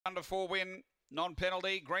Under 4 win,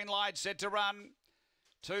 non-penalty, green light set to run.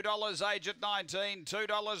 $2 age at 19,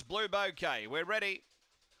 $2 Blue Bouquet. We're ready.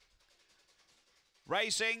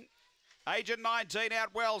 Racing. Age at 19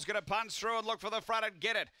 out well's going to punch through and look for the front and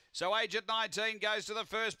get it. So Age at 19 goes to the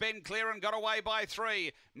first bend clear and got away by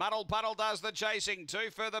 3. Muddle Puddle does the chasing. 2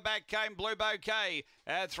 further back came Blue Bouquet.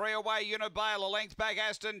 3 away Unibale. A length back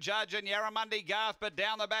Aston Judge and Yarramundi Garth, but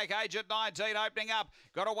down the back Age at 19 opening up.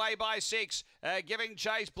 Got away by 6. Giving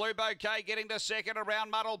chase Blue Bouquet getting to second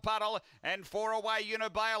around Muddle Puddle and 4 away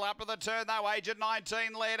Unibale. Up to the turn though. Age at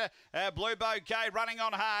 19 led. Blue Bouquet running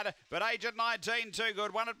on hard, but Age at 19 too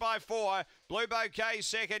good. Won it by 4. Blue Bouquet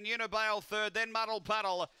second, Unibale third, then Muddle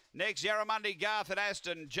Puddle. Next, Yarramundi Garth and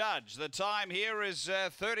Aston Judge. The time here is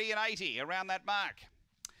 30 and 80, around that mark.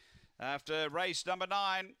 After race number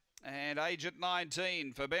 9, and Age at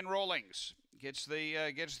 19 for Ben Rawlings. Gets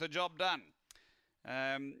the job done.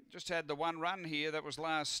 Just had the one run here, that was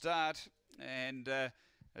last start, and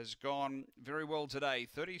has gone very well today.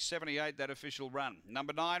 30.78 that official run.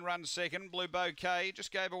 Number 9 runs second, Blue Bouquet.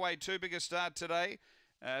 Just gave away too big a start today.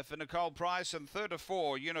 For Nicole Price, and 3rd to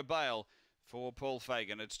 4, Unibale for Paul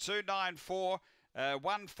Fagan. It's 2.94,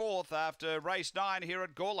 1/4 after race 9 here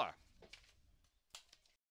at Gawler.